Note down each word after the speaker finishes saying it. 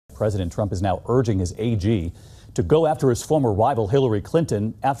President Trump is now urging his AG to go after his former rival Hillary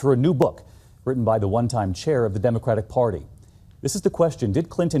Clinton after a new book written by the one-time chair of the Democratic Party. This is the question: did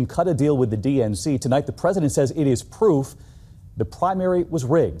Clinton cut a deal with the DNC? Tonight, the president says it is proof the primary was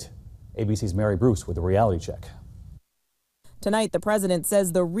rigged. ABC's Mary Bruce with a reality check. Tonight, the president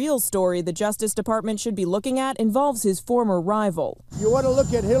says the real story the Justice Department should be looking at involves his former rival. You ought to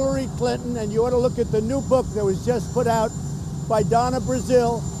look at Hillary Clinton, and you ought to look at the new book that was just put out by Donna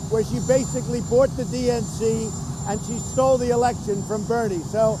Brazile, where she basically bought the DNC and she stole the election from Bernie.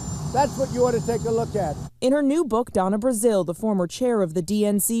 So that's what you ought to take a look at. In her new book, Donna Brazile, the former chair of the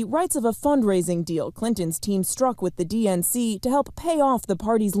DNC, writes of a fundraising deal Clinton's team struck with the DNC to help pay off the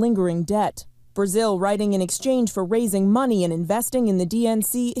party's lingering debt. Brazile writing, in exchange for raising money and investing in the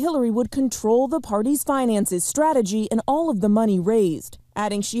DNC, Hillary would control the party's finances, strategy, and all of the money raised,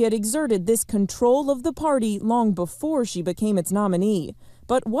 adding she had exerted this control of the party long before she became its nominee.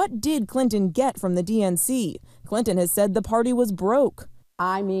 But what did Clinton get from the DNC? Clinton has said the party was broke.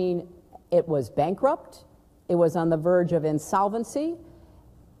 I mean, it was bankrupt. It was on the verge of insolvency.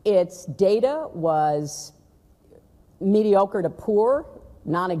 Its data was mediocre to poor,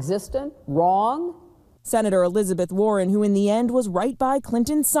 non-existent, wrong. Senator Elizabeth Warren, who in the end was right by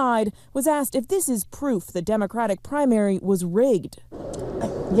Clinton's side, was asked if this is proof the Democratic primary was rigged.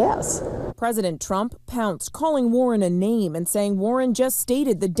 Yes. President Trump pounced, calling Warren a name and saying Warren just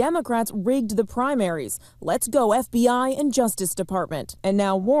stated the Democrats rigged the primaries. Let's go, FBI and Justice Department. And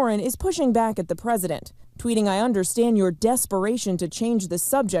now Warren is pushing back at the president, tweeting, "I understand your desperation to change the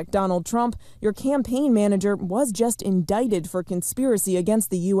subject, Donald Trump. Your campaign manager was just indicted for conspiracy against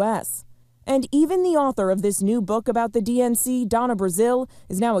the U.S." And even the author of this new book about the DNC, Donna Brazile,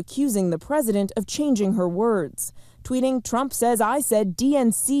 is now accusing the president of changing her words. Tweeting, "Trump says I said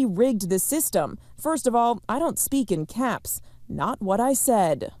DNC rigged the system. First of all, I don't speak in caps. Not what I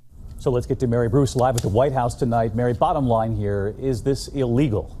said." So let's get to Mary Bruce live at the White House tonight. Mary, bottom line here, is this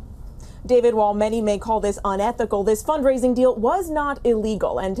illegal? David, while many may call this unethical, this fundraising deal was not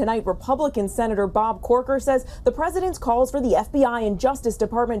illegal. And tonight, Republican Senator Bob Corker says the president's calls for the FBI and Justice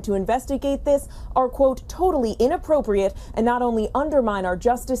Department to investigate this are, quote, totally inappropriate and not only undermine our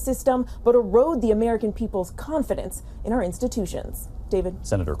justice system, but erode the American people's confidence in our institutions. David.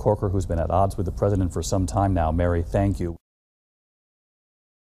 Senator Corker, who's been at odds with the president for some time now. Mary, thank you.